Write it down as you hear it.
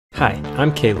Hi,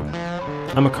 I'm Caleb.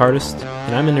 I'm a cardist,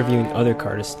 and I'm interviewing other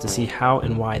cardists to see how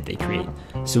and why they create,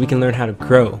 so we can learn how to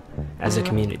grow as a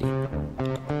community.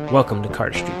 Welcome to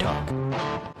Cardistry Talk.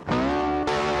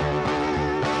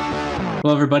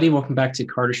 Hello, everybody. Welcome back to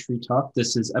Cardistry Talk.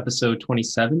 This is episode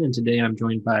 27, and today I'm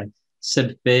joined by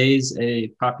Sybs, a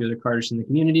popular cardist in the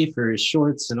community for his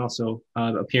shorts and also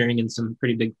appearing in some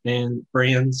pretty big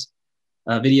brands,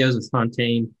 videos with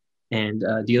Fontaine and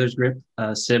Dealer's Grip.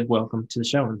 Sib, welcome to the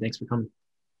show, and thanks for coming.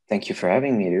 Thank you for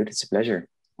having me, dude. It's a pleasure.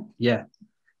 Yeah,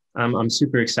 I'm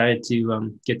super excited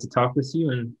to get to talk with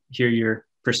you and hear your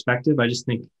perspective. I just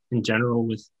think in general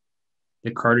with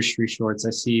the cardistry shorts, I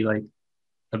see like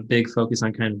a big focus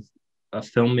on kind of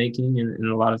filmmaking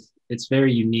and a lot of, it's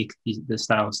very unique, the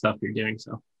style of stuff you're doing.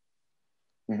 So.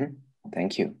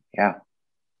 Thank you. Yeah,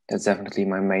 that's definitely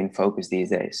my main focus these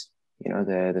days. You know,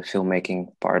 the filmmaking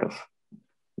part of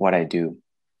what I do.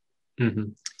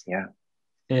 Yeah.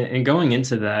 And going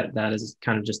into that is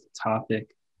kind of just a topic.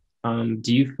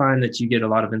 Do you find that you get a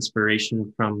lot of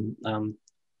inspiration from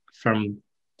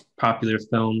popular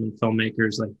film and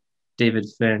filmmakers like David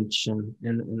Finch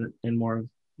and more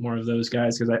of those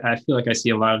guys? Because I feel like I see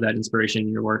a lot of that inspiration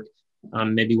in your work.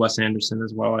 Maybe Wes Anderson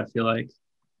as well, I feel like.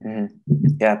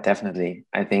 Yeah, definitely.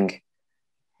 I think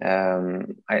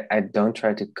I don't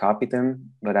try to copy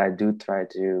them, but I do try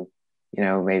to,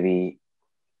 maybe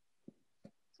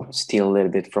steal a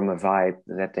little bit from a vibe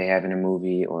that they have in a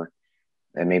movie, or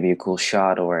maybe a cool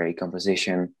shot or a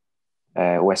composition.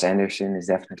 Wes Anderson is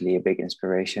definitely a big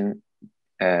inspiration,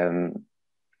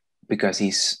 because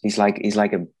he's like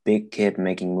a big kid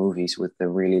making movies with a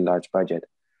really large budget,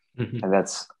 and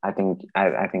I think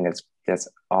that's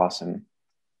awesome.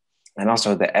 And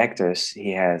also the actors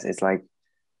he has, it's like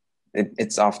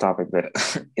it's off topic, but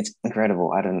it's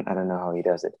incredible. I don't know how he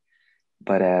does it,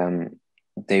 but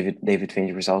David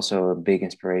Fincher was also a big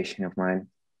inspiration of mine.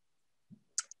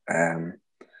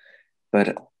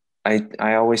 But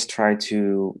I always try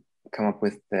to come up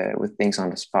with things on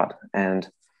the spot, and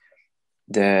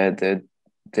that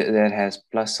has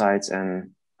plus sides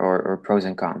and or pros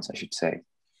and cons, I should say.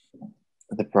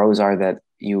 The pros are that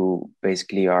you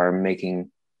basically are making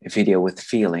a video with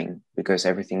feeling, because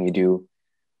everything you do,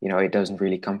 it doesn't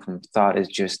really come from thought. It's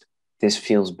just, this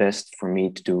feels best for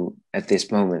me to do at this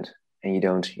moment. And you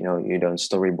don't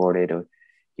storyboard it, or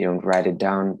you don't write it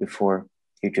down before.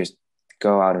 You just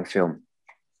go out and film,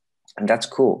 and that's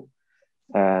cool.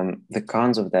 The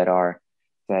cons of that are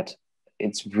that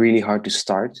it's really hard to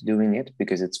start doing it,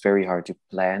 because it's very hard to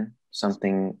plan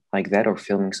something like that or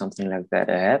filming something like that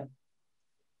ahead.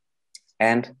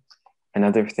 And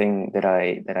another thing that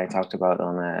I talked about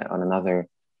on another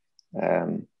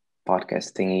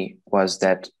podcast thingy was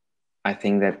that I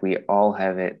think that we all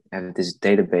have this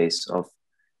database of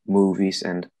movies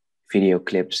and video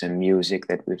clips and music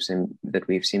that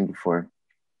we've seen before.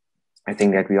 I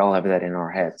think that we all have that in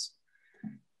our heads.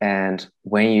 And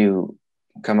when you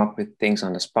come up with things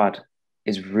on the spot,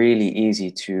 it's really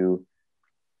easy to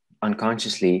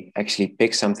unconsciously actually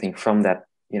pick something from that,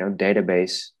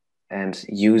 database and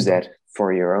use that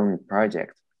for your own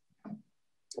project.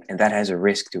 And that has a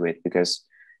risk to it, because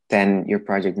then your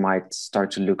project might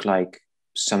start to look like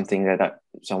something that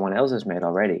someone else has made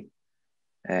already.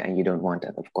 And you don't want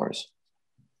that, of course.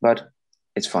 But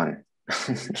it's fun.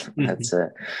 Let's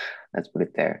put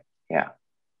it there. Yeah.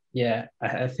 Yeah,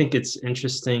 I think it's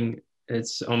interesting.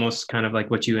 It's almost kind of like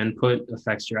what you input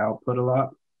affects your output a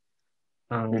lot.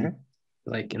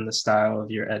 Like in the style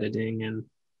of your editing and,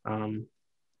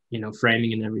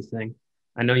 framing and everything.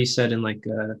 I know you said in like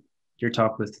your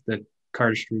talk with the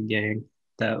Cardistry gang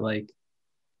that like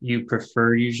you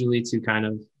prefer usually to kind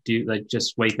of do like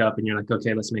just wake up and you're like,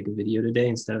 okay, let's make a video today,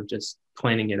 instead of just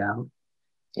planning it out.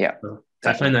 Yeah. So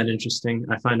I find that interesting.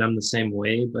 I find I'm the same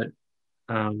way, but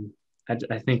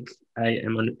I think I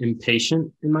am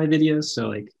impatient in my videos. So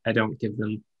like I don't give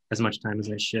them as much time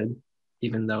as I should,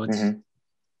 even though it's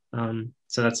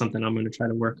so that's something I'm going to try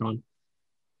to work on.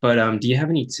 But do you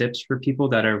have any tips for people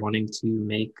that are wanting to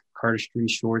make cardistry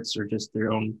shorts or just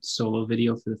their own solo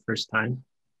video for the first time?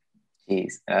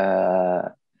 Jeez.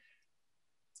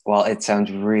 Well, it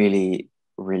sounds really,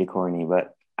 really corny,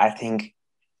 but I think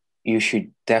you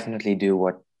should definitely do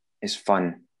what is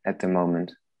fun at the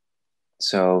moment.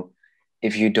 So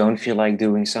if you don't feel like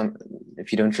doing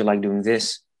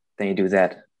this, then you do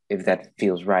that, if that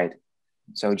feels right.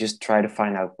 So just try to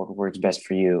find out what works best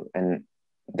for you. And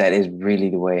that is really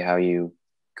the way how you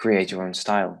create your own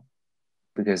style,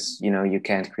 because, you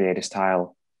can't create a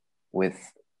style with,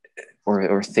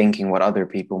 or thinking what other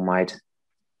people might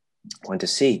want to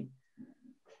see.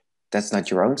 That's not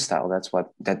your own style.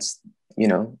 That's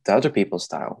the other people's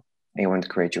style. and you want to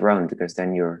create your own, because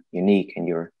then you're unique and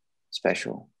you're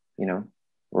special. You know,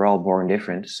 we're all born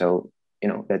different, so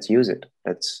let's use it.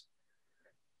 Let's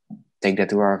take that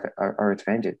to our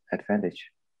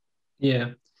advantage.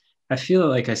 Yeah. I feel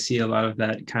like I see a lot of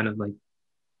that kind of like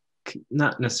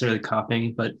not necessarily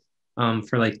copying, but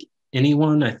for like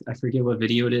anyone, I forget what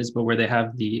video it is, but where they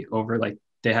have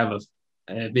they have a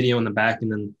video in the back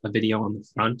and then a video on the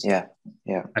front. Yeah.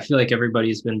 I feel like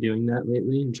everybody's been doing that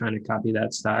lately and trying to copy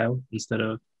that style instead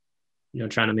of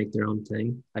trying to make their own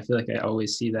thing. I feel like I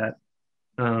always see that.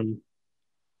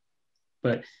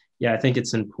 But yeah, I think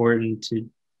it's important to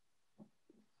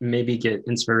maybe get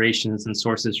inspirations and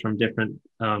sources from different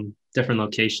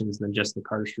locations than just the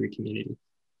cardistry community,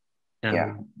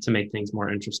 to make things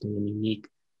more interesting and unique.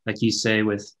 Like you say,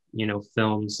 with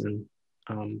films and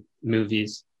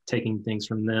movies, taking things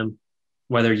from them,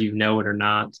 whether you know it or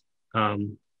not,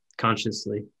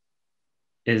 consciously,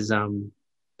 is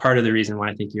part of the reason why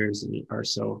I think yours are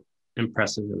so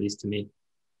impressive, at least to me.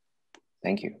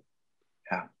 Thank you.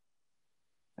 Yeah,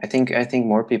 I think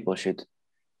more people should,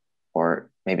 or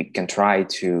maybe can try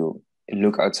to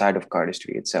look outside of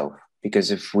cardistry itself,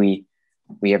 because if we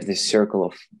have this circle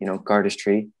of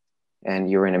cardistry,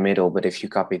 and you're in the middle, but if you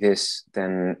copy this,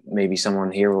 then maybe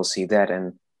someone here will see that,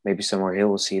 and maybe somewhere here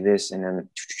will see this, and then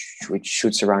it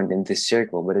shoots around in this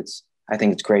circle. But I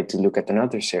think it's great to look at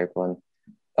another circle and,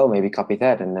 oh, maybe copy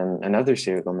that, and then another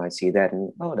circle might see that,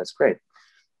 and oh, that's great.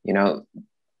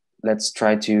 Let's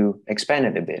try to expand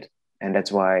it a bit. And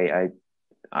that's why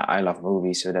I love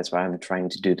movies, so that's why I'm trying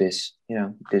to do this,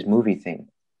 this movie thing.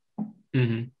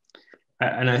 Mm-hmm.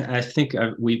 I think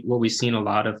what we've seen a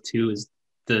lot of too is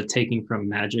the taking from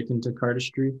magic into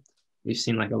cardistry. We've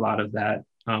seen like a lot of that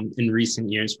in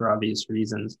recent years for obvious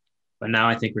reasons, but now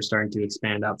I think we're starting to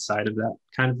expand outside of that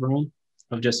kind of realm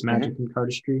of just magic and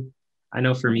cardistry. I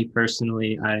know for me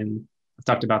personally, I've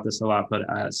talked about this a lot,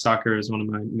 but soccer is one of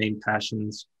my main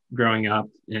passions growing up,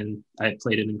 and I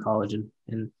played it in college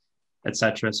and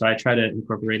etc. So I try to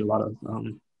incorporate a lot of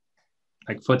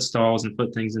like foot stalls and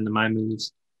foot things into my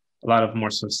moves, a lot of more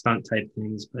so stunt type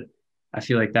things. But I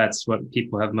feel like that's what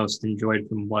people have most enjoyed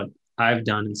from what I've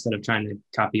done, instead of trying to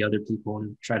copy other people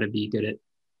and try to be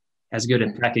as good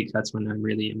at packet cuts when I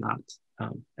really am not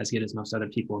as good as most other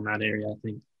people in that area, I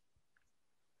think.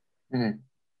 Mm-hmm.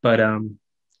 But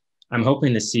I'm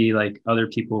hoping to see like other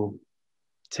people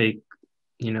take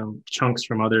chunks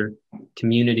from other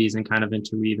communities and kind of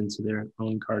interweave into their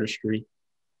own cardistry.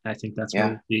 I think that's where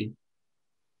we'll see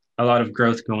a lot of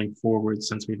growth going forward,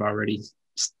 since we've already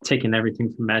taken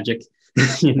everything from magic.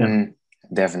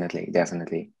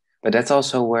 Definitely. But that's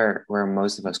also where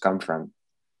most of us come from.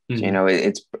 So,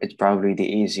 it's probably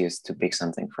the easiest to pick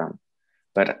something from.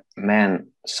 But man,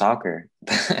 soccer,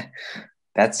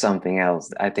 that's something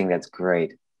else. I think that's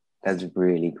great. That's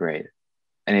really great.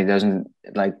 And it doesn't,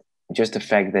 like, just the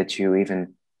fact that you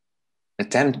even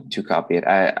attempt to copy it.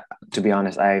 To be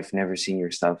honest, I've never seen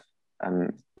your stuff.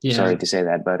 I'm sorry to say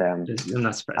that, but I'm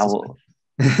not surprised.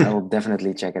 I will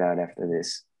definitely check it out after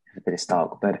this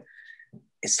talk. But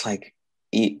it's like,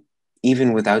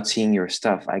 even without seeing your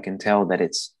stuff, I can tell that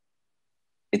it's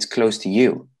close to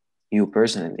you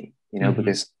personally,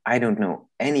 because I don't know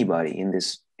anybody in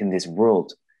this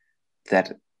world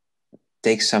that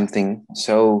takes something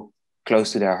so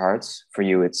close to their hearts. For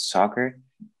you, it's soccer,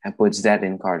 and puts that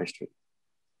in cardistry.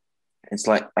 It's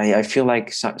like, I feel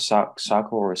like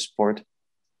soccer or a sport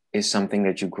is something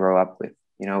that you grow up with.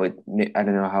 I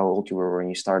don't know how old you were when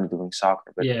you started doing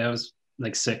soccer, but yeah, I was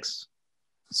like 6.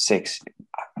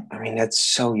 I mean, that's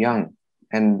so young.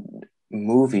 And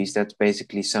movies, that's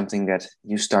basically something that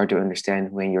you start to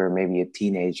understand when you're maybe a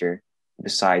teenager,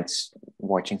 besides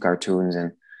watching cartoons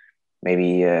and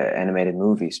maybe animated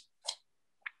movies.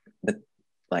 But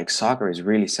like, soccer is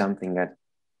really something that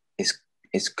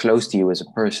is close to you as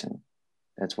a person.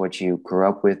 That's what you grew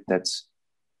up with. That's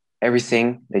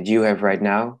everything that you have right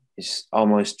now is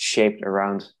almost shaped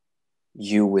around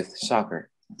you with soccer.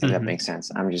 If that makes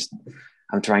sense.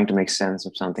 I'm trying to make sense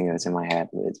of something that's in my head,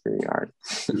 but it's really hard.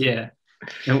 Yeah.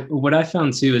 And what I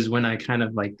found too is when I kind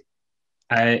of like,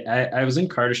 I was in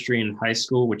cardistry in high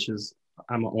school, which is,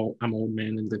 I'm old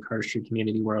man in the cardistry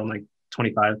community where I'm like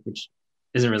 25, which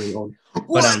isn't really old.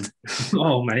 What? But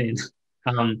oh man,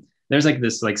 there's like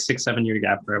this like 6-7 year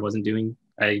gap where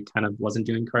I kind of wasn't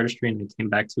doing cardistry, and I came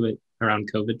back to it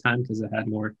around COVID time because I had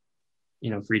more,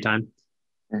 free time.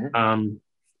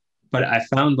 But I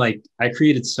found like I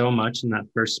created so much in that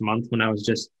first month when I was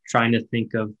just trying to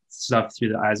think of stuff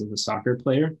through the eyes of a soccer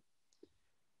player.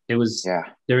 There was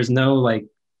no like,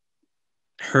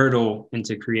 hurdle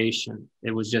into creation.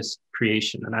 It was just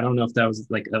creation. And I don't know if that was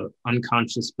like a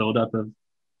unconscious buildup of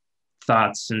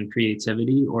thoughts and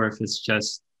creativity, or if it's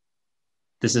just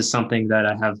this is something that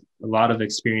I have a lot of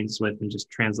experience with and just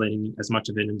translating as much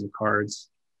of it into cards.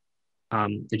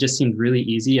 It just seemed really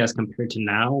easy as compared to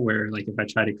now, where like if I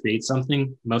try to create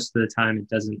something, most of the time it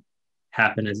doesn't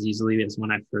happen as easily as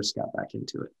when I first got back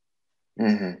into it.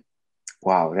 Mm-hmm.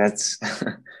 Wow, that's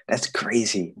that's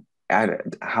crazy.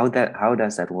 How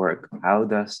does that work?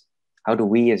 How do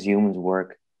we as humans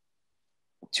work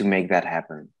to make that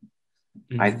happen?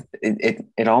 Mm-hmm.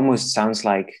 It almost sounds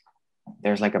like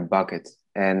there's like a bucket,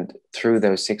 and through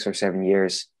those 6 or 7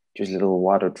 years, just little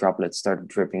water droplets started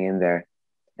dripping in there,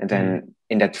 and then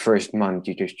in that first month,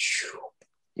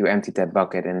 you emptied that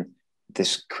bucket, and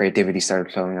this creativity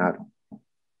started flowing out.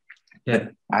 Yeah.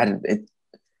 But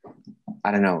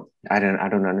I don't know. I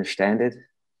don't understand it,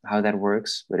 how that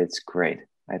works, but it's great.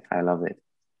 I love it.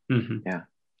 Mm-hmm. Yeah.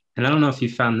 And I don't know if you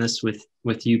found this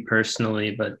with you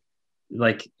personally, but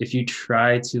like if you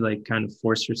try to like kind of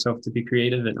force yourself to be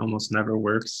creative, it almost never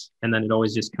works. And then it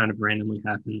always just kind of randomly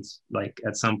happens. Like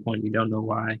at some point you don't know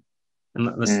why. And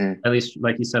at least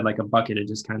like you said, like a bucket, it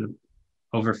just kind of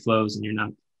overflows and you're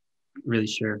not really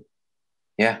sure.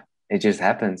 Yeah, it just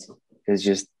happens.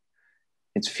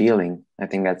 It's feeling. I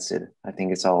think that's it. I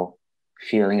think it's all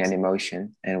feeling and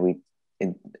emotion, and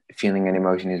feeling and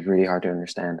emotion is really hard to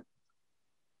understand.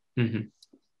 Mm-hmm.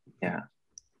 Yeah.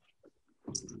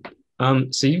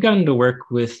 So you've gotten to work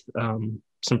with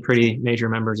some pretty major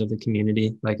members of the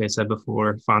community. Like I said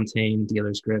before, Fontaine,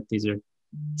 Dealer's Grip, these are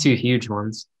two huge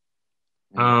ones.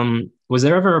 Was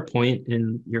there ever a point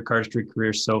in your cardistry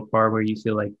career so far where you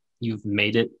feel like you've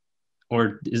made it?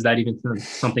 Or is that even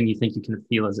something you think you can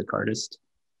feel as a cardist?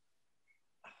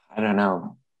 I don't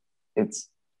know.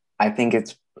 I think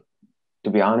it's, to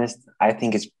be honest, I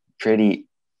think it's pretty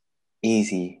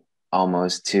easy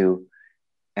almost to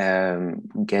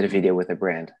get a video with a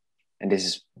brand. And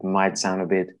might sound a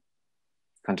bit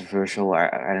controversial, I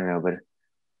don't know, but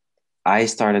I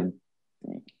started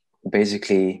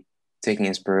basically taking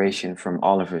inspiration from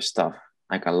Oliver's stuff,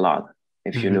 like a lot.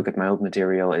 If you look at my old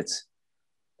material, it's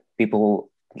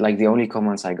people, like the only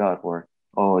comments I got were,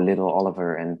 oh, little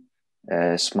Oliver and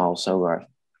small Sogard.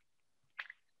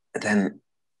 Then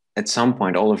at some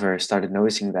point, Oliver started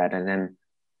noticing that. And then,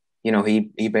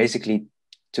 he basically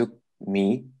took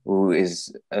me, who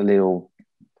is a little,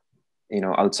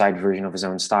 outside version of his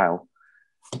own style,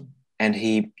 and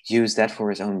he used that for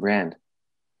his own brand.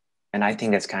 And I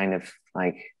think that's kind of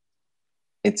like,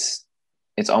 it's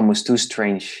almost too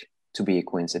strange to be a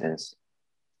coincidence.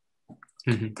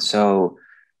 Mm-hmm. So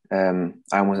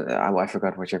I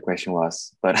forgot what your question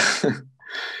was, but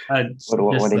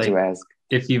what did you ask?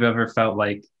 If you've ever felt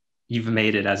like you've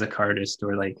made it as a cardist,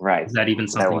 or like, right, is that even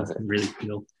something you can really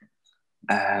feel?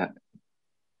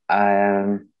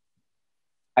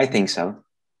 I think so.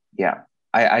 Yeah,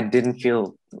 I didn't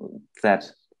feel that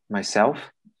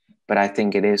myself, but I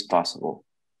think it is possible.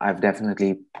 I've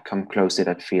definitely come close to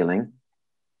that feeling,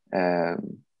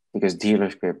 because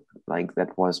Dealer's Grip, like,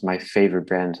 that was my favorite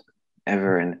brand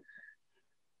ever, and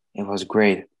it was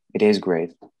great. It is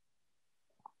great.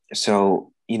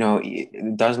 So,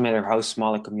 it doesn't matter how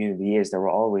small a community is, there will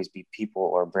always be people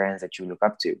or brands that you look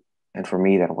up to. And for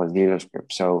me, that was Dealer's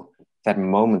Grip. So that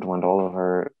moment when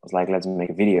Oliver was like, let's make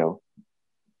a video,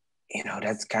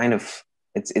 that's kind of,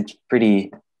 it's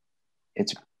pretty,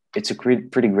 it's a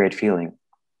pretty great feeling,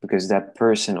 because that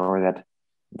person or that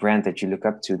brand that you look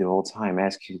up to the whole time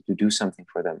asks you to do something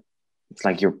for them. It's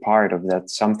like you're part of that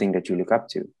something that you look up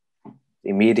to.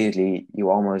 Immediately, you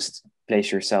almost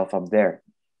place yourself up there.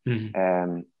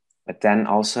 Mm-hmm. But then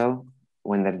also,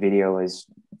 when that video is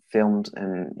filmed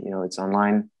and it's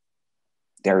online,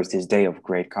 there is this day of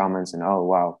great comments and, oh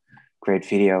wow, great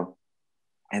video,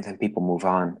 and then people move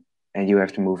on, and you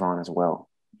have to move on as well.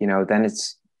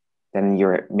 Then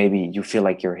you feel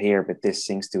like you're here, but this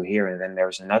sinks to here, and then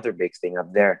there's another big thing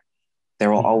up there.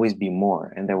 There will always be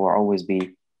more, and there will always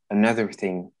be another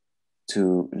thing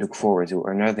to look forward to,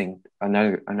 or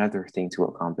another thing to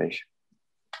accomplish.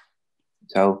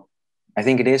 So I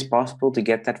think it is possible to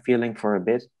get that feeling for a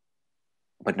bit,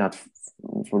 but not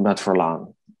for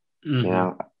long.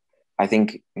 Mm-hmm. I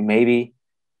think maybe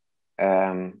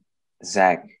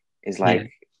Zach is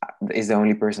the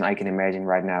only person I can imagine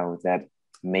right now that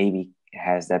maybe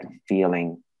has that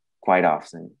feeling quite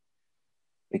often,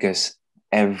 because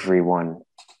everyone,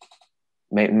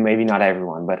 maybe not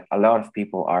everyone, but a lot of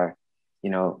people are,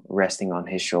 resting on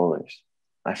his shoulders.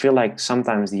 I feel like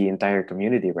sometimes the entire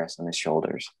community rests on his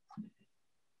shoulders,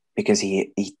 because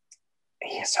he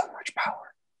has so much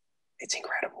power. It's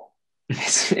incredible.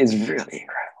 It's really incredible.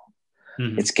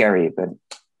 Mm-hmm. It's scary, but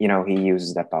you know, he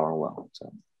uses that power well,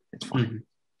 so it's fine. Mm-hmm.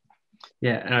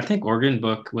 Yeah, and I think Organ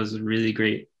Book was a really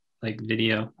great like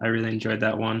video. I really enjoyed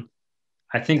that one.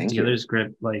 I think Thank you. Dealer's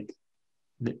Grip, like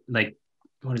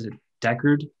what is it,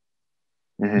 Deckard?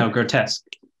 No, Mm-hmm. Grotesque.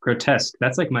 Grotesque.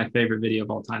 That's like my favorite video of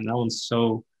all time. That one's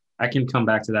so I can come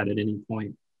back to that at any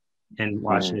point and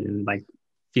watch Mm-hmm. it and like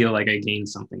feel like I gained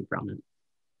something from it.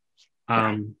 Yeah,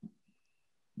 Um,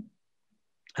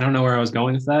 I don't know where I was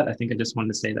going with that. I think I just wanted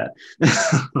to say that.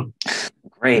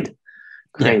 great, Yeah.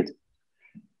 great.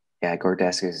 Yeah,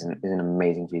 Cortesk is an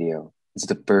amazing video. It's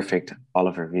the perfect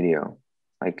Oliver video.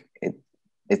 Like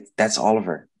that's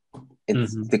Oliver.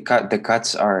 It's Mm-hmm. the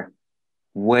cuts are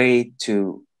way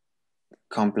too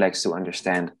complex to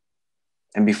understand.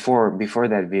 And before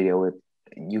that video,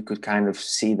 you could kind of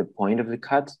see the point of the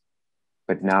cut,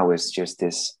 but now it's just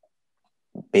this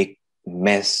big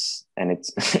mess, and it's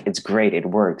it's great. It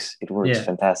works. It works Yeah.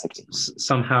 fantastically.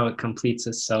 Somehow it completes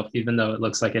itself, even though it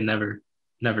looks like it never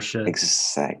should.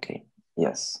 Exactly.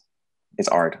 Yes. It's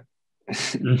art.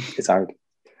 Mm. It's art.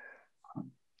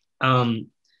 Um,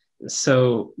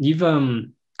 so you've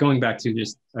going back to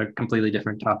just a completely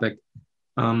different topic.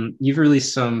 You've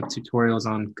released some tutorials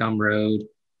on Gumroad.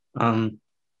 Um,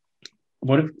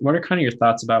 what are kind of your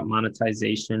thoughts about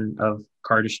monetization of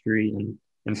cardistry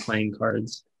and playing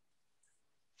cards?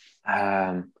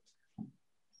 Um,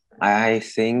 I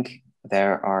think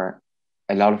there are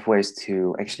a lot of ways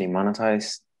to actually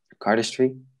monetize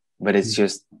cardistry, but it's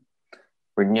just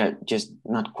we're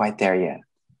not quite there yet.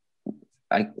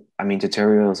 I I mean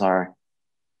tutorials are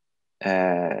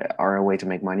a way to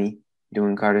make money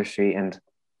doing cardistry, and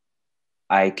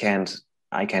I can't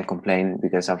I can't complain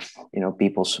because of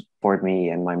people support me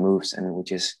and my moves, and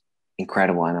which is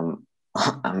incredible, and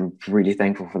I'm really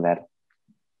thankful for that.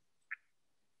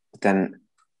 But then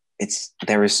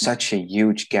there is such a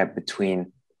huge gap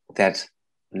between that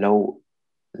low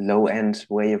low end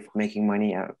way of making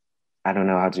money. I don't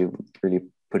know how to really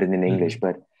put it in English, Mm-hmm.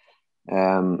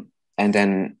 but and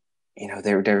then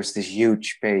there's this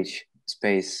huge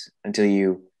space until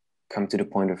you come to the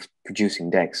point of producing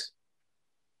decks,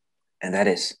 and that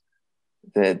is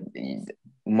the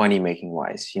money making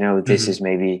wise. This Mm-hmm. is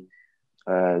maybe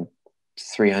uh,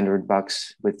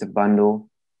 $300 with the bundle,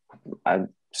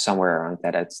 somewhere around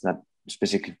that. It's not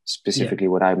Yeah. specifically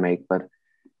what I make, but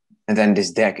and then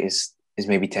this deck is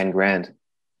maybe 10 grand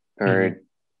Mm-hmm. per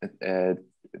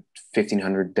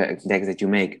 1,500 decks that you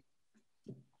make.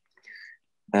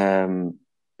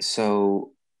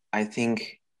 So I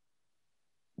think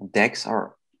decks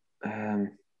are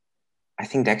um, I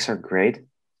think decks are great,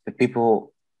 but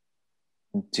people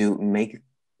do make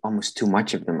almost too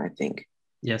much of them. I think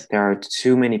Yes. there are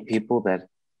too many people that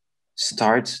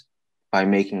start by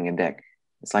making a deck.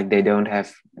 It's like they don't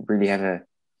really have a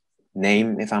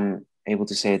name, if I'm able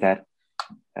to say that,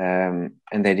 and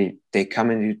they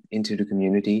come into the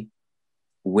community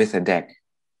with a deck,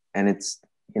 and it's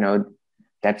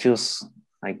that feels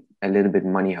like a little bit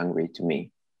money hungry to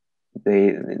me.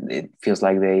 It feels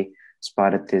like they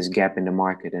spotted this gap in the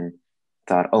market and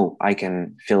thought, oh, I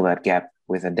can fill that gap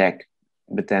with a deck.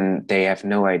 But then they have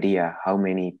no idea how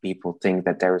many people think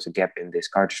that there is a gap in this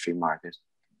cardistry market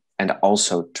and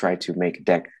also try to make a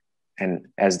deck and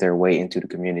as their way into the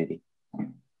community.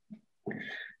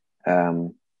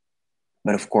 Um,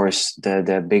 but of course,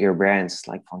 the bigger brands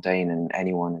like Fontaine and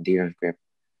Anyone and Dealer's Grip,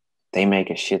 they make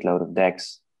a shitload of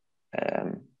decks,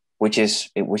 which is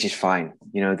fine.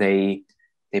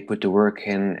 They put the work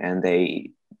in, and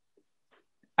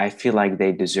I feel like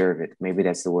they deserve it. Maybe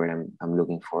that's the word I'm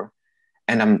looking for.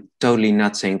 And I'm totally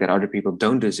not saying that other people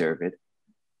don't deserve it,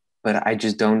 but I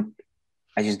just don't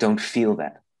feel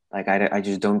that. Like I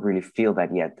just don't really feel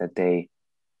that yet, that they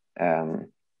um,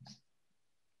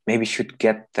 maybe should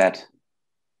get that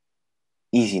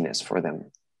easiness for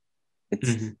them. It's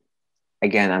Mm-hmm.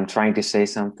 Again, I'm trying to say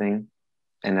something,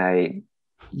 and I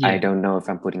Yeah. don't know if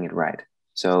I'm putting it right.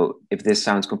 So if this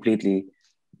sounds completely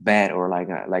bad or like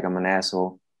I'm an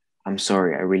asshole, I'm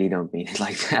sorry. I really don't mean it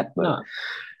like that. But No,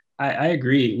 I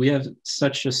agree. We have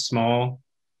such a small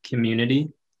community,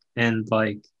 and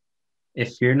like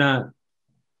if you're not,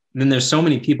 then there's so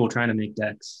many people trying to make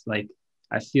decks. Like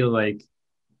I feel like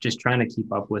just trying to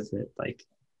keep up with it. Like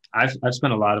I've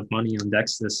spent a lot of money on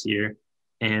decks this year,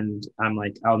 and I'm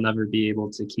like I'll never be able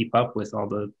to keep up with all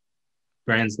the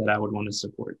brands that I would want to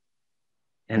support.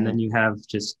 And then mm, you have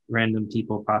just random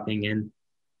people popping in,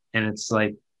 and it's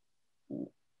like,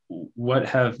 what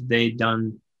have they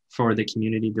done for the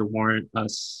community to warrant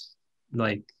us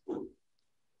like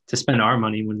to spend our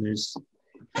money when there's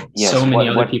yes, so many what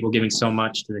other what people giving so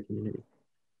much to the community?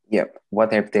 Yep.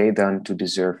 What have they done to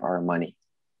deserve our money?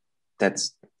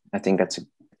 I think that's a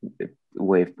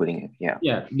way of putting it. Yeah.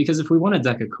 Yeah, because if we want a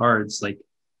deck of cards, like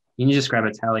you can just grab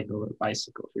a tally ho or a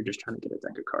bicycle if you're just trying to get a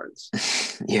deck of cards.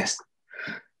 Yes.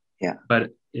 Yeah.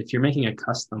 But if you're making a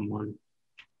custom one,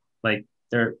 like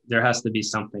there has to be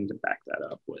something to back that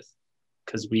up with,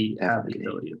 because we have the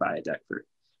ability to buy a deck for,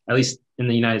 at least in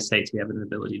the United States, we have an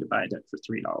ability to buy a deck for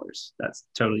 $3. That's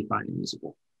totally fine and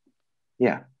usable.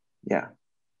 Yeah. Yeah.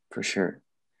 For sure.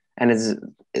 And it's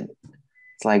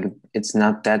like it's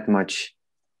not that much,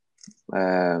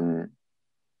 and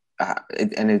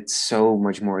it's so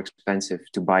much more expensive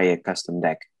to buy a custom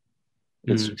deck.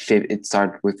 It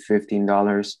started with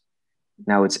 $15.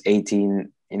 Now it's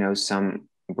 18. You know, some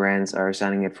brands are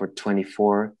selling it for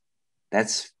 24.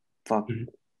 That's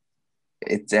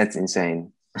that's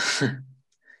insane.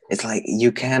 It's like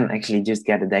you can actually just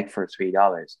get a deck for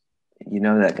 $3. You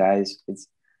know that, guys.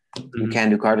 You can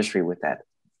do cardistry with that.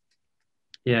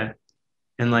 Yeah.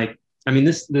 And like, I mean,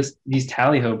 these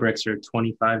tally ho bricks are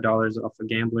 $25 off of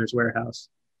Gambler's Warehouse.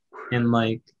 And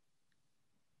like,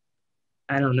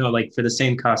 I don't know, like for the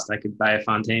same cost, I could buy a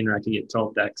Fontaine or I could get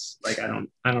 12 decks. Like, I don't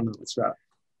know what's rough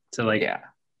to like,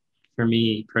 for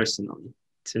me personally,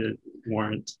 to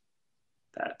warrant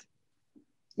that.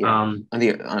 Yeah.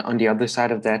 On the other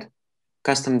side of that,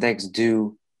 custom decks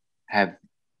do have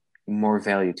more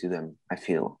value to them, I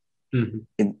feel.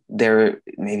 They're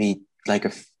maybe like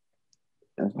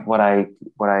what I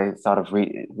thought of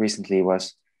recently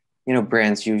was, you know,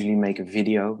 brands usually make a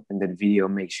video and that video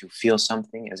makes you feel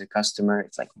something as a customer.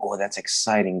 It's like, oh, that's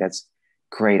exciting. That's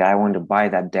great. I want to buy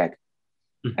that deck.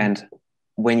 And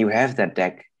when you have that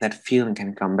deck, that feeling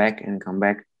can come back and come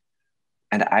back.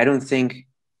 And I don't think,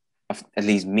 at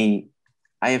least me,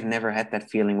 I have never had that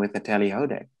feeling with the Tally-Ho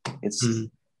deck. It's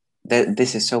that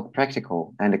this is so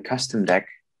practical, and a custom deck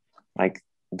like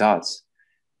Dots,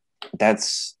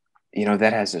 that's, you know,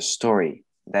 that has a story.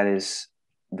 That is,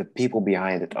 the people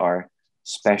behind it are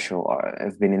special, or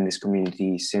have been in this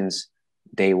community since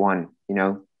day one. You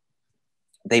know,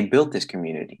 they built this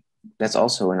community. That's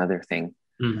also another thing.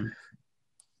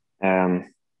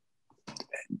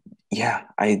 Yeah,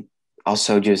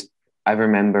 I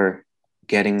remember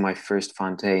getting my first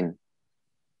Fontaine.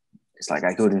 It's like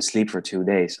I couldn't sleep for 2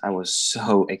 days. I was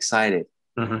so excited.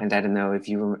 And I don't know if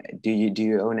do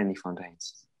you own any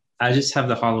Fontaines? I just have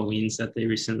the Halloweens that they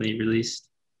recently released.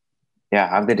 Yeah,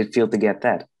 how did it feel to get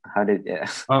that?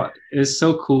 Oh, it was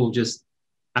so cool. Just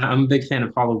I'm a big fan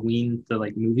of Halloween, the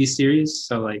like movie series.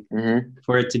 So like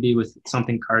for it to be with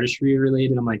something cardistry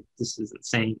related, I'm like, this is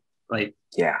insane. Like,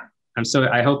 yeah,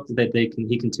 I hope that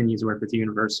he continues to work with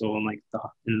Universal and like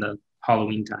in the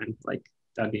Halloween time. Like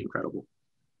that'd be incredible.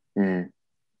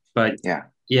 But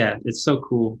yeah, it's so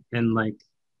cool. And like,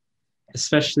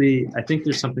 especially, I think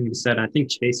there's something to be said. I think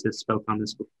Chase has spoke on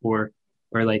this before,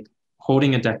 where like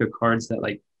holding a deck of cards that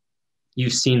like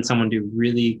you've seen someone do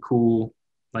really cool,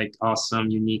 like awesome,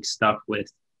 unique stuff with,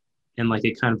 and like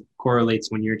it kind of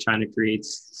correlates when you're trying to create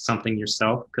something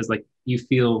yourself, because like you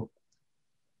feel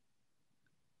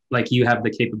like you have the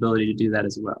capability to do that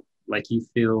as well. Like you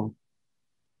feel,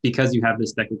 because you have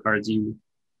this deck of cards, you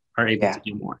are able to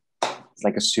do more. It's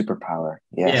like a superpower.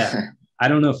 Yeah. I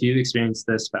don't know if you've experienced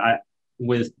this, but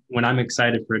when I'm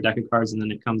excited for a deck of cards and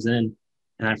then it comes in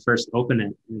and I first open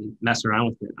it and mess around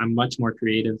with it, I'm much more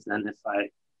creative than if I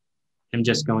am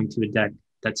just going to a deck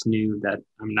that's new that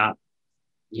I'm not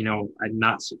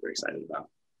super excited about.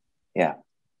 Yeah.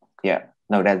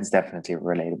 No, that's definitely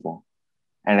relatable.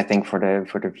 And I think for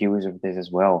the viewers of this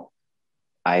as well,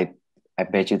 I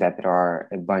bet you that there are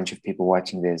a bunch of people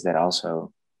watching this that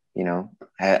also, you know,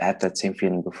 had that same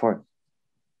feeling before.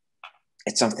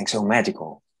 It's something so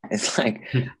magical. It's like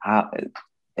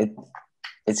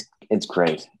it's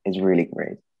great. It's really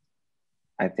great.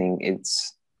 I think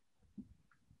it's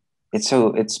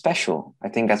special. I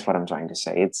think that's what I'm trying to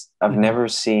say. I've never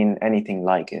seen anything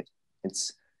like it.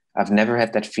 I've never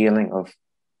had that feeling of,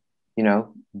 you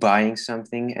know, buying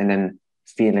something and then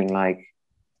feeling like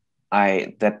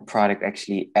that product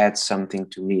actually adds something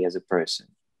to me as a person.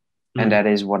 And that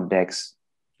is what decks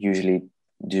usually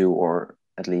do, or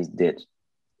at least did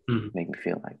make me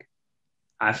feel like.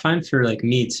 I find for like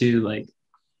me too, like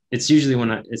it's usually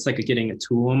it's like getting a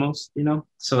tool almost, you know?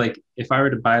 So like if I were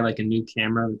to buy like a new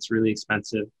camera that's really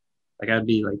expensive, like I'd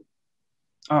be like,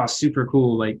 oh, super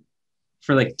cool, like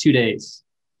for like 2 days.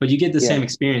 But you get the same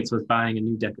experience with buying a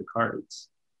new deck of cards.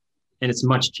 And it's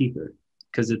much cheaper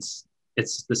because it's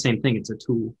the same thing. It's a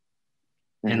tool.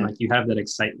 And like you have that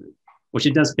excitement, which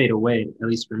it does fade away. At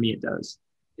least for me, it does.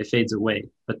 It fades away.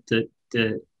 But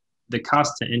the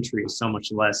cost to entry is so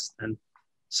much less than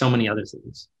so many other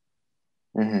things.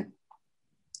 Mm-hmm.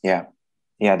 Yeah.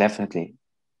 Yeah, definitely.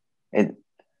 It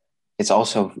it's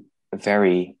also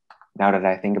very, now that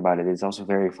I think about it, it's also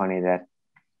very funny that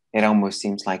it almost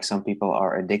seems like some people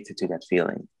are addicted to that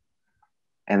feeling.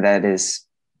 And that is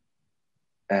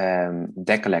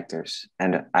deck collectors.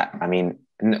 And I mean,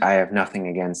 I have nothing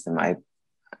against them. I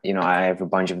have a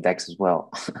bunch of decks as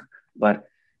well. But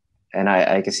and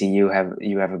I can see you have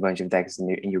a bunch of decks in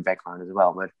your background as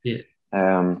well. But Yeah.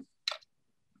 um,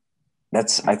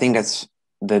 I think that's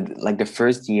the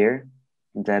first year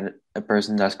that a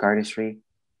person does cardistry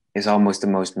is almost the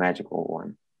most magical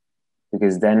one,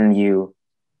 because then you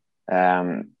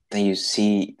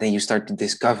start to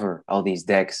discover all these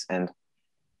decks. And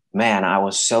man, I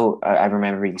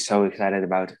remember being so excited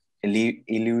about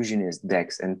illusionist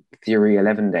decks and theory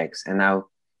 11 decks, and now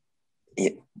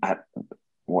it,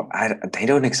 they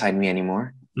don't excite me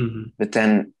anymore. Mm-hmm. But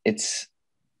then it's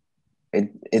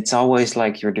always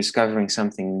like you're discovering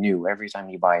something new every time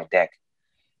you buy a deck,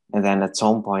 and then at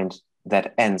some point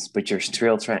that ends, but you're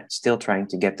still trying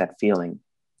to get that feeling.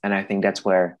 And I think that's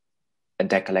where a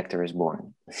deck collector is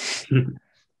born.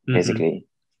 Mm-hmm. Basically.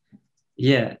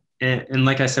 Yeah. And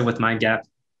like I said, with my gap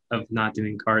of not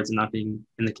doing cards and not being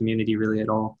in the community really at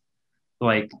all,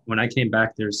 like when I came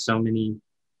back, there's so many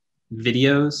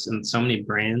videos and so many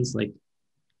brands. Like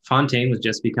Fontaine was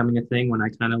just becoming a thing when I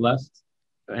kind of left.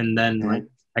 And then like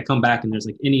Mm-hmm. I come back and there's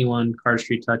like anyone,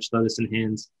 Cardistry, Touch, Lotus in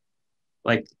Hands.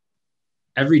 Like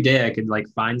every day I could like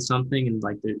find something and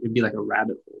like it'd be like a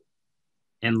rabbit hole.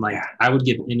 And like Yeah, I would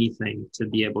give anything to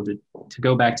be able to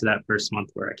go back to that first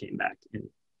month where I came back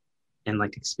and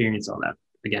like experience all that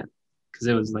again. Cause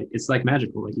it was like it's like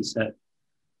magical, like you said.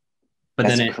 But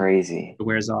then that's it crazy.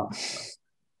 wears off. So.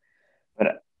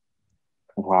 But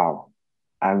wow,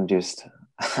 I'm just,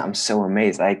 I'm so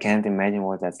amazed. I can't imagine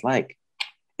what that's like.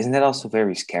 Isn't that also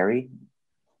very scary?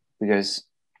 Because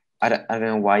I don't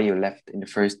know why you left in the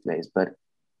first place, but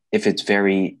if it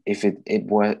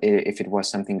was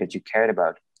something that you cared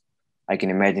about, I can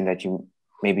imagine that you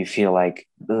maybe feel like,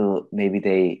 oh, maybe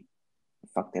they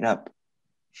fucked it up.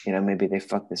 Maybe they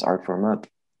fucked this art form up.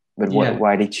 But Yeah.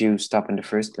 why did you stop in the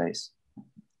first place?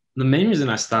 The main reason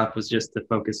I stopped was just to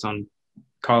focus on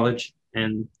college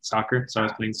and soccer. So I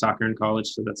was playing soccer in college.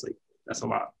 So that's a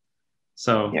lot.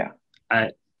 So Yeah.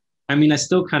 I I mean I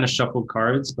still kind of shuffled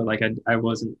cards, but like I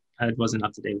wasn't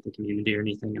up to date with the community or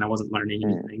anything, and I wasn't learning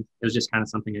Mm. anything. It was just kind of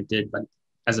something I did like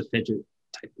as a fidget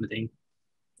type of thing.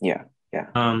 Yeah. Yeah.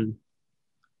 Um,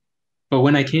 but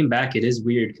when I came back, it is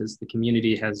weird because the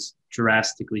community has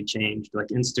drastically changed. Like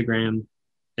Instagram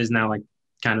is now like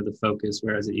kind of the focus,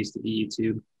 whereas it used to be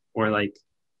YouTube or like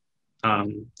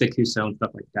the Kuso and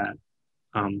stuff like that.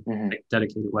 Mm-hmm. Like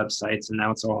dedicated websites, and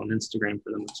now it's all on Instagram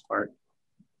for the most part.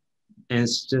 And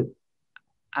it's just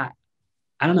I,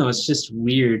 I don't know, it's just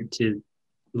weird to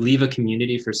leave a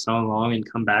community for so long and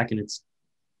come back and it's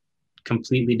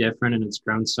completely different and it's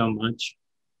grown so much.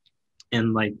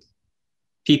 And like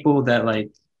people that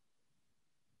like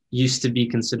used to be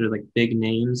considered like big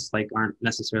names like aren't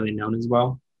necessarily known as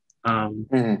well. Um,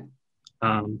 Mm-hmm.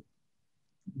 um,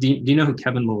 do you know who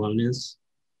Kevin Malone is?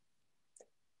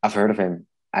 I've heard of him.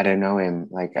 I don't know him.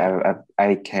 Like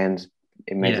I can't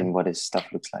Yeah, imagine what his stuff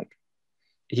looks like.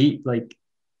 he like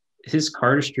his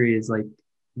cardistry is like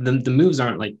the moves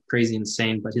aren't like crazy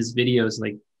insane, but his videos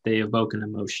like they evoke an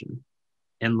emotion,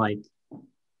 and like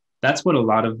that's what a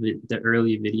lot of the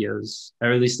early videos,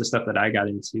 or at least the stuff that I got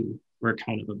into, were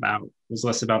kind of about. It was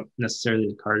less about necessarily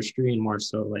the cardistry and more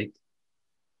so like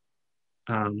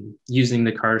using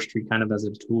the cardistry kind of as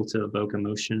a tool to evoke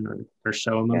emotion or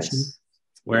show emotion. Yes.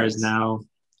 Whereas Yes. now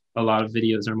a lot of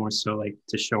videos are more so like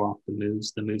to show off the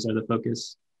moves. The moves are the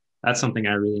focus. That's something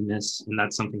I really miss, and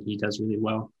that's something he does really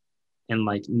well. And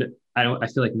like I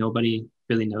feel like nobody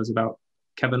really knows about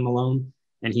Kevin Malone,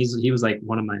 and he was like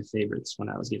one of my favorites when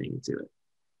I was getting into it.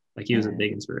 Like he was a Mm.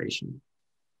 big inspiration.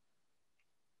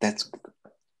 That's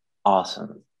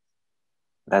awesome.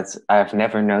 I've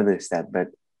never noticed that, but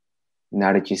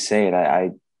now that you say it,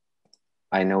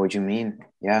 I know what you mean.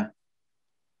 Yeah,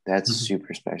 that's Mhm.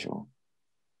 super special.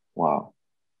 Wow.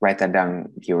 Write that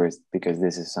down, viewers, because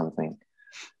this is something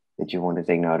that you want to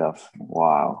take note of.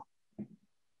 Wow.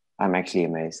 I'm actually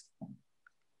amazed.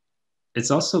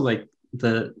 It's also like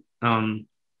the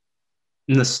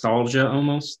nostalgia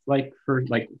almost like for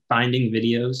like finding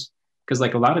videos because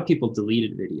like a lot of people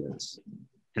deleted videos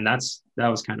and that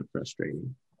was kind of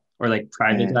frustrating or like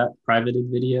Mm. privated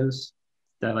videos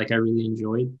that like I really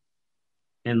enjoyed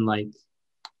and like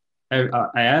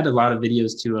I add a lot of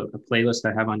videos to a playlist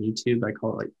I have on YouTube. I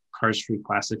call it like Cardistry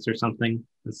Classics or something.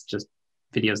 It's just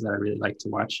videos that I really like to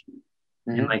watch.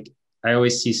 And Mm-hmm. like I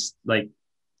always see like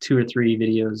two or three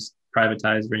videos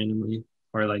privatized randomly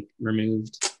or like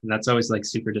removed, and that's always like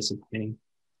super disappointing.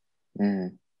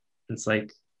 It's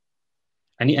like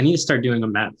I need to start doing what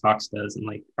Matt Fox does and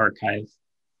like archive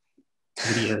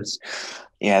videos.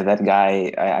 Yeah, that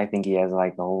guy, I think he has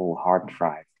like a whole hard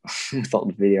drive with all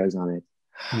the videos on it.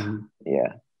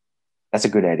 Yeah, that's a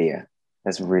good idea.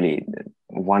 That's really,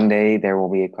 one day there will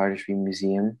be a cardistry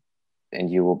museum and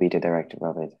you will be the director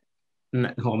of it.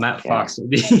 Well, Matt Fox will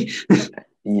be.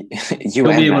 You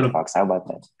and Matt Fox, how about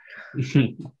that?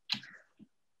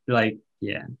 Like,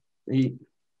 yeah.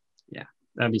 Yeah,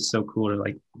 that'd be so cool to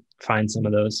like find some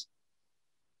of those.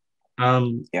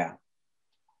 Yeah.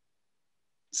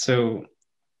 So,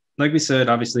 like we said,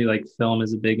 obviously, like film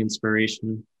is a big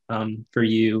inspiration for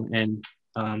you and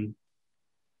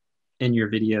in your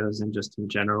videos and just in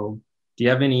general. Do you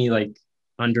have any like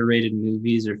underrated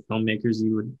movies or filmmakers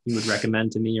you would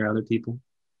recommend to me or other people?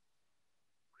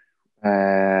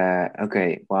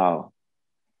 Okay. Wow.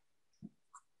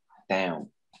 Damn.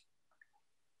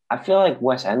 I feel like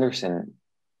Wes Anderson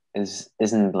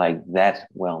isn't like that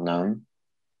well known.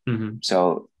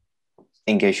 So,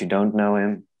 in case you don't know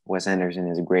him, Wes Anderson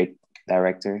is a great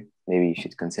director. Maybe you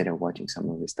should consider watching some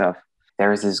of his stuff.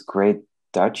 There is this great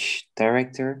Dutch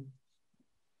director,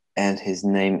 and his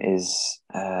name is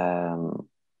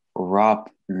Rob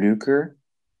Luker,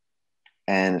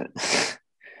 and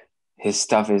his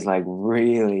stuff is like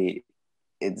really,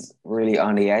 it's really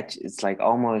on the edge. It's like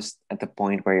almost at the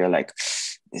point where you're like,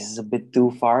 this is a bit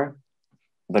too far,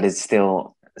 but it's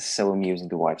still so amusing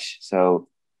to watch. So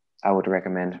I would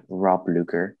recommend Rob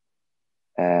Luker.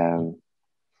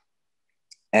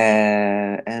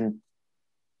 And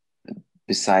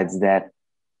besides that,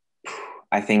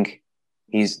 I think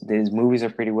his movies are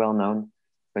pretty well known.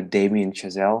 But Damien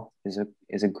Chazelle is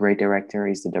a great director.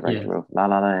 He's the director of La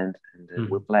La Land and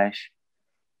Whiplash.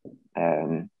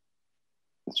 So,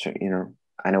 you know,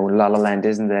 I know La La Land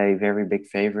isn't a very big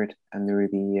favorite under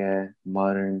the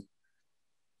modern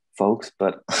folks,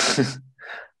 but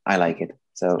I like it.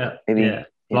 So maybe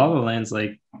La La Land's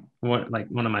like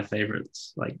one of my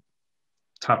favorites, like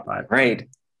top 5. Great,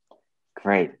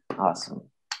 awesome.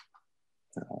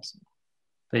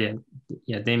 But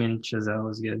yeah, Damien Chazelle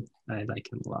is good. I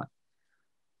like him a lot.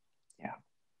 Yeah.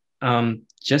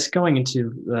 Just going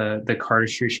into the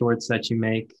cardistry shorts that you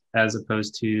make, as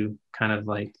opposed to kind of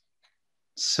like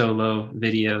solo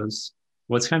videos,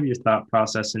 what's kind of your thought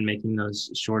process in making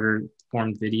those shorter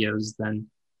formed videos than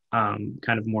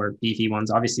kind of more beefy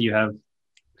ones? Obviously, you have,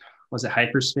 was it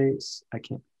Hyperspace?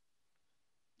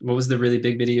 What was the really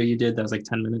big video you did that was like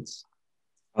 10 minutes?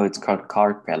 Oh, it's called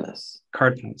Card Palace.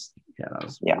 Card Palace. Yeah, that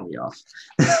was really off.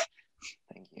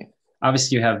 Thank you.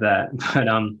 Obviously, you have that, but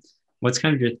what's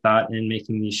kind of your thought in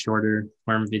making these shorter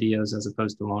form videos as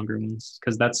opposed to longer ones?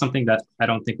 Because that's something that I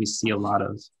don't think we see a lot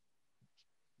of.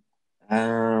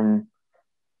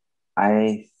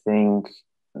 I think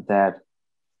that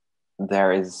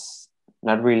there is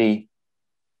not really,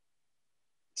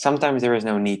 sometimes there is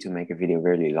no need to make a video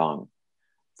really long.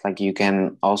 It's like you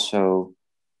can also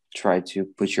try to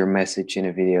put your message in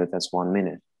a video that's 1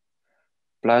 minute.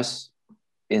 Plus,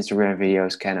 Instagram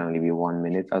videos can only be 1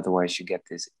 minute. Otherwise, you get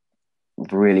this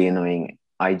really annoying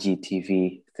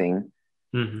IGTV thing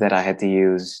that I had to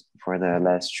use for the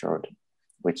last short,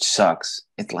 which sucks.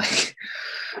 It's like,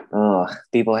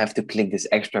 people have to click this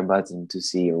extra button to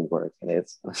see your work. And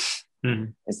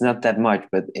it's not that much,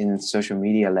 but in social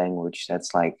media language,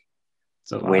 that's like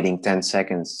waiting 10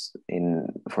 seconds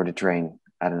for the train.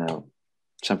 I don't know,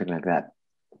 something like that.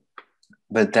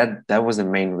 But that was the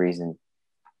main reason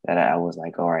that I was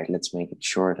like, all right, let's make it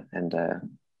short and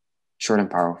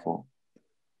powerful.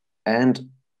 And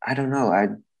I don't know, I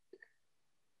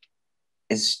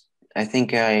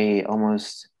think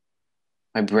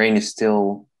my brain is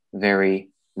still very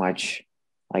much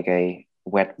like a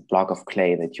wet block of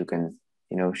clay that you can,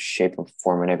 shape or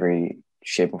form in every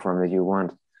shape or form that you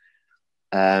want.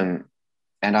 And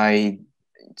I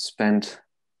spent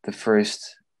the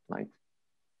first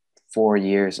 4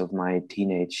 years of my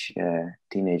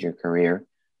teenager career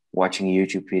watching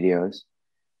YouTube videos,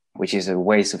 which is a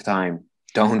waste of time.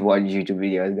 Don't watch YouTube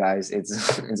videos, guys.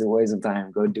 It's a waste of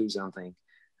time. Go do something.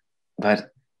 But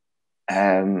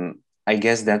I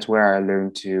guess that's where I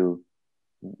learned to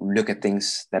look at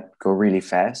things that go really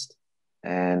fast.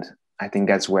 And I think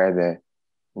that's where the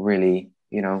really,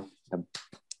 the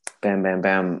bam, bam,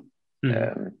 bam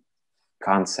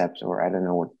concept, or I don't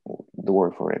know what the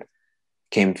word for it,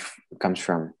 comes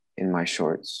from in my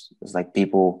shorts. It's like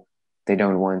people, they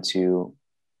don't want to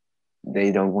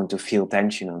feel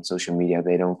tension on social media.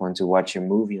 They don't want to watch a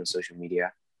movie on social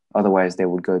media. Otherwise, they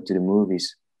would go to the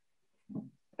movies.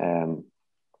 Um,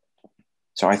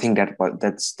 so I think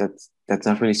that's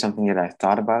not really something that I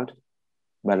thought about,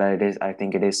 but I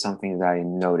think it is something that I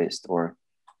noticed, or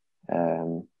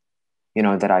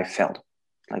that I felt.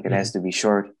 Like it has to be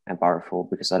short and powerful,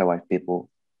 because otherwise people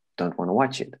don't want to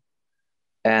watch it.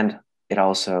 And it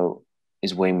also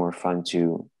is way more fun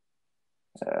to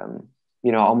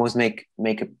almost make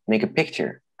a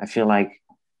picture. I feel like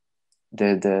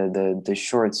the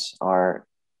shorts are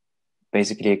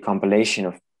basically a compilation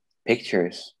of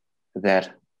pictures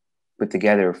that put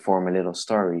together form a little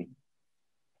story.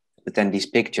 But then these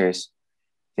pictures,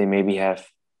 they maybe have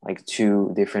like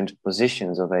two different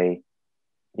positions of a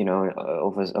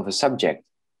subject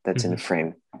that's in the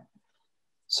frame.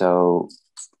 So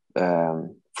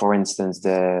for instance,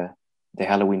 the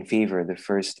Halloween Fever, the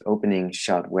first opening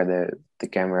shot where the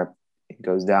camera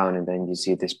goes down and then you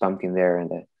see this pumpkin there, and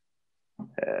the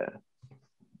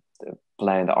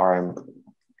plant arm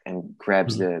and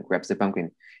grabs the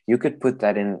pumpkin. You could put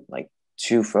that in like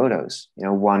two photos,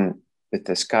 one with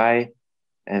the sky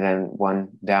and then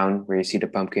one down where you see the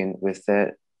pumpkin with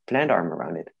the plant arm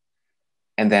around it.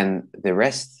 And then the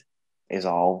rest is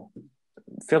all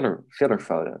filler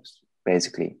photos,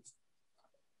 basically.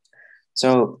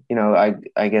 So,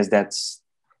 I guess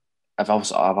I've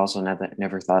also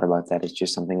never thought about that. It's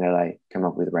just something that I come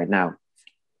up with right now.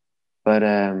 But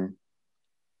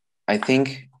I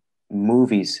think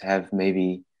movies have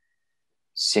maybe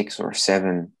 6 or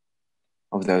 7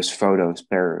 of those photos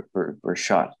per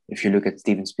shot. If you look at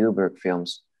Steven Spielberg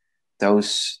films,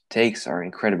 those takes are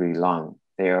incredibly long.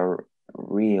 They are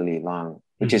really long,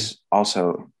 which is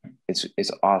also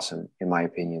it's awesome in my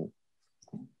opinion.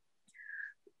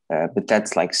 But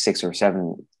that's like 6 or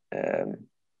 7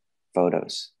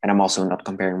 photos, and I'm also not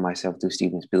comparing myself to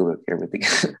Steven Spielberg here with the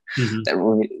that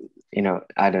really,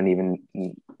 I don't even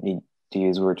need to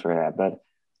use words for that. But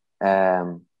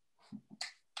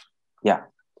yeah,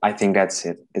 I think that's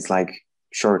it. It's like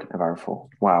short and powerful.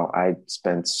 Wow, I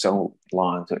spent so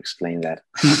long to explain that.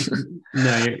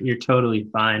 No, you're totally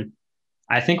fine.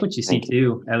 I think what you see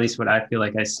too, at least what I feel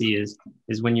like I see is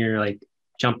when you're like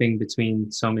jumping between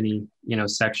so many,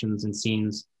 sections and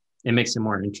scenes, it makes it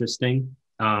more interesting.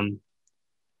 And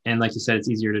like you said, it's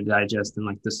easier to digest in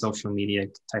like the social media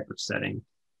type of setting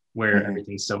where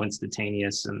everything's so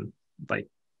instantaneous and like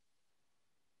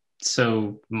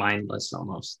so mindless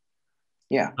almost.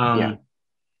 Yeah.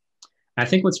 I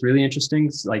think what's really interesting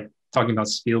is like talking about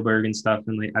Spielberg and stuff,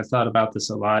 and like I've thought about this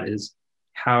a lot, is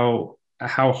how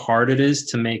hard it is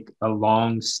to make a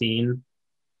long scene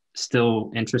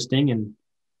still interesting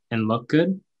and look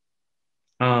good,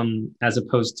 as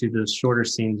opposed to the shorter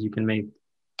scenes. You can make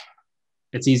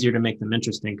it's easier to make them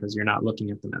interesting because you're not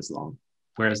looking at them as long,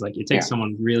 whereas like it takes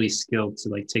someone really skilled to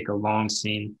like take a long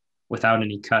scene without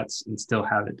any cuts and still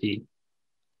have it be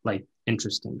like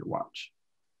interesting to watch.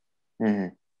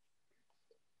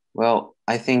 Well,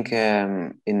 I think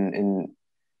in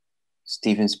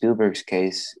Steven Spielberg's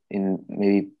case, in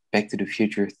maybe Back to the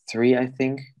Future 3, I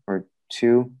think, or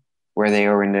 2, where they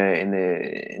are in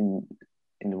the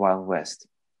Wild West,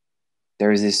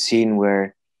 there is this scene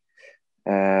where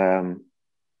the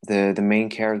main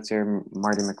character,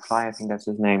 Marty McFly, I think that's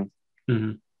his name,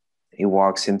 he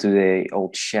walks into the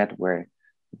old shed where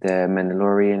the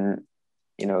Mandalorian,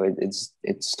 it's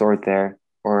stored there,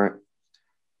 or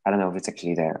I don't know if it's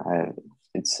actually there.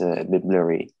 It's a bit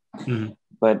blurry,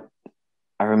 but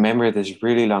I remember this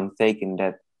really long take in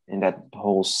that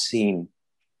whole scene,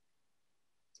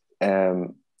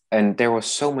 and there was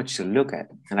so much to look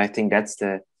at, and I think that's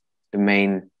the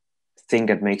main thing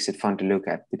that makes it fun to look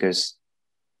at, because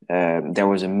there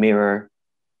was a mirror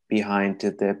behind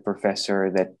the professor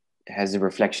that has the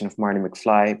reflection of Marty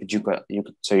McFly, but you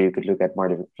could look at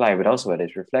Marty McFly, but also at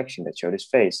his reflection that showed his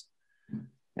face.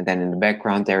 And then in the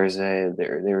background, there is a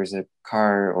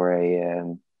car, or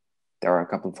there are a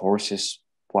couple of horses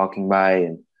walking by,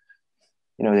 and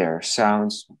there are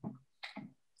sounds.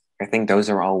 I think those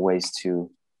are all ways to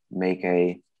make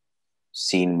a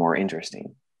scene more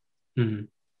interesting. A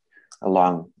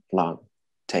long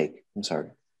take. I'm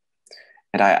sorry,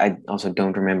 and I also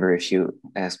don't remember if you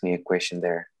asked me a question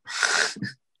there.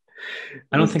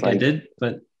 I don't think I did,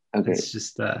 but okay. It's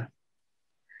just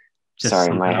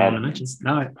sorry, my head.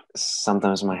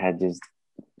 Sometimes my head just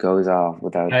goes off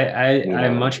without. I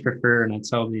much prefer, and I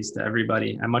tell these to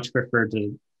everybody, I much prefer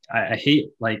to. I hate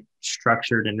like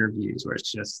structured interviews where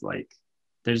it's just like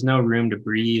there's no room to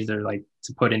breathe or like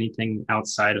to put anything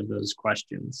outside of those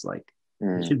questions. Like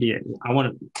it should be. I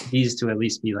want these to at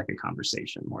least be like a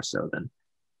conversation more so than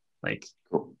like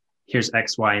here's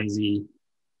X, Y, and Z.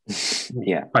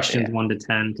 Questions 1 to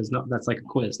 10, because that's like a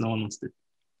quiz. No one wants to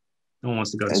No one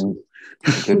wants to go to school.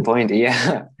 Good point.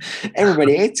 Yeah.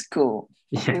 Everybody hates school.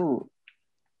 Yeah, Ooh.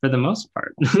 for the most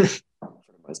part. For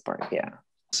the most part, yeah.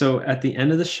 So at the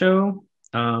end of the show,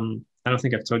 I don't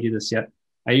think I've told you this yet.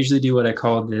 I usually do what I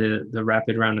call the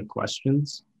rapid round of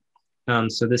questions.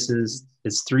 So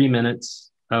it's 3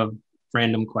 minutes of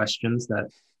random questions that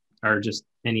are just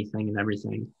anything and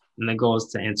everything. And the goal is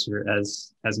to answer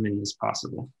as many as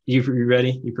possible. You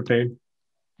ready? You prepared?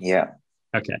 Yeah.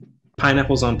 Okay.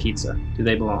 Pineapples on pizza. Do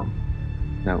they belong?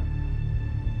 No.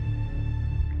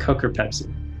 Coke or Pepsi?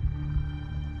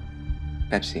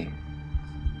 Pepsi.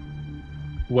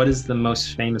 What is the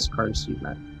most famous cardist you've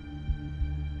met?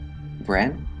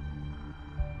 Brand?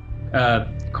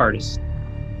 Cardist.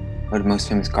 Or the most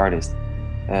famous cardist?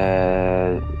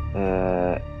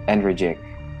 Andrew Jack.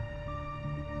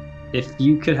 If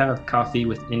you could have coffee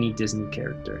with any Disney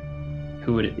character,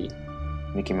 who would it be?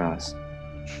 Mickey Mouse.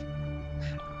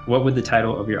 What would the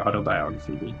title of your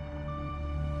autobiography be?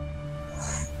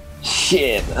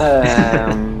 Shit.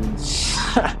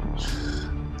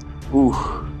 Ooh.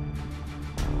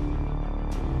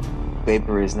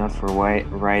 Paper is not for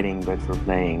writing, but for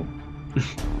playing.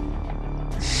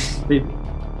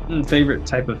 Favorite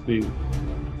type of food?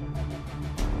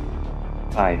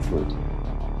 Thai food.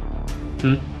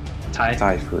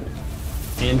 Thai food.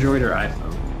 Android or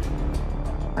iPhone?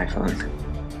 iPhone.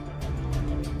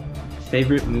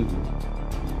 Favorite movie?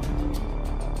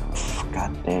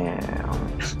 God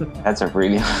damn. That's a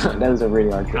really hard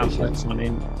question. Complex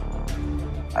one.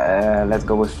 Let's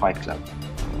go with Fight Club.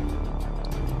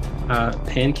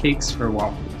 Pancakes or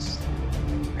waffles?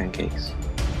 Pancakes.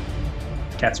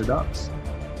 Cats or dogs?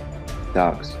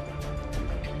 Dogs.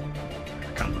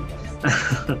 Come on.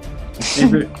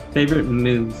 favorite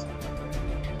move?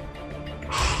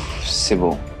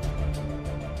 Sybil.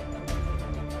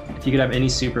 If you could have any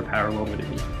superpower, what would it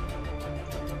be?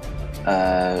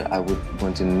 I would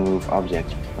want to move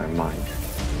objects with my mind.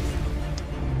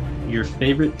 Your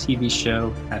favorite TV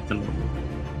show at the moment?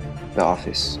 The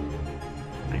Office.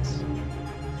 Nice.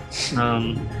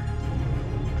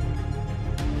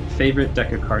 Favorite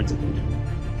deck of cards at the moment?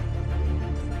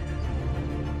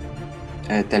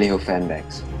 Tally-ho fan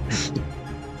bags.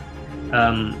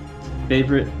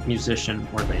 Favorite musician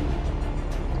or band?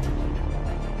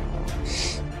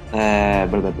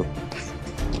 Blah, blah, blah.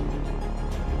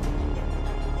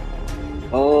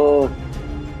 Oh.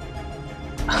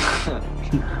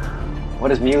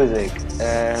 What is music?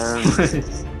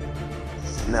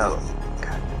 No.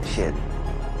 God, shit.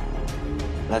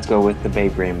 Let's go with the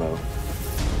Babe Rainbow.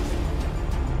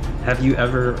 Have you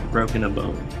ever broken a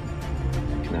bone?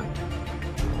 No.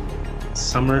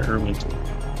 Summer or winter?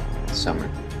 Summer.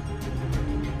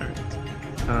 All right.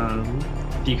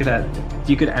 If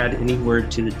you could add any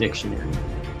word to the dictionary,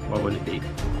 what would it be?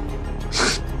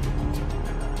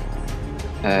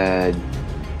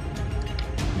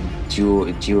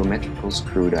 Geometrical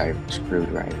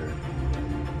screwdriver.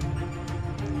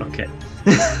 Okay.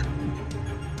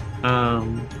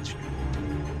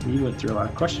 You went through a lot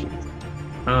of questions.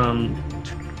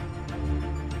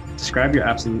 Describe your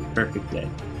absolute perfect day.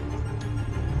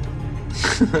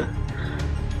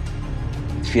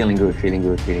 Feeling good,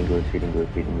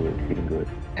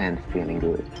 and feeling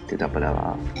good to top it all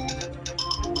off.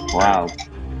 Wow.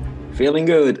 Feeling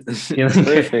good.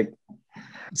 Perfect.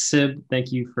 Syb,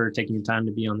 thank you for taking your time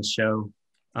to be on the show.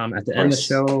 At the end of the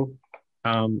show,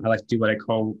 I like to do what I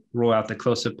call roll out the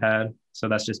close-up pad. So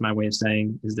that's just my way of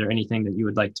saying, is there anything that you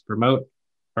would like to promote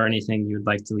or anything you would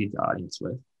like to leave the audience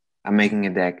with? I'm making a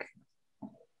deck.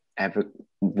 Have a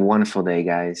wonderful day,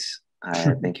 guys.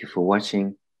 Thank you for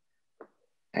watching.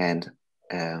 And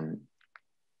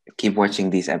keep watching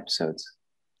these episodes.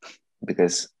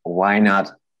 Because why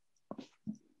not?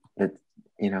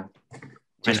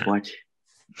 Just watch.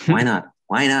 Why not?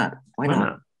 Why not? Why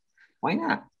not? Why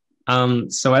not?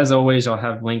 So as always, I'll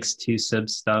have links to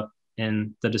Sybs stuff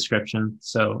in the description.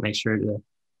 So make sure to,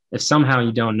 if somehow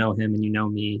you don't know him and you know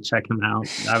me, check him out.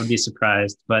 I would be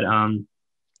surprised. But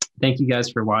thank you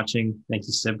guys for watching. Thank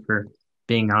you, Syb, for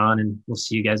being on, and we'll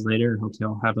see you guys later. Hope you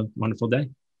all have a wonderful day.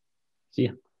 See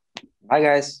ya. Bye,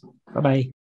 guys.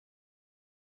 Bye-bye.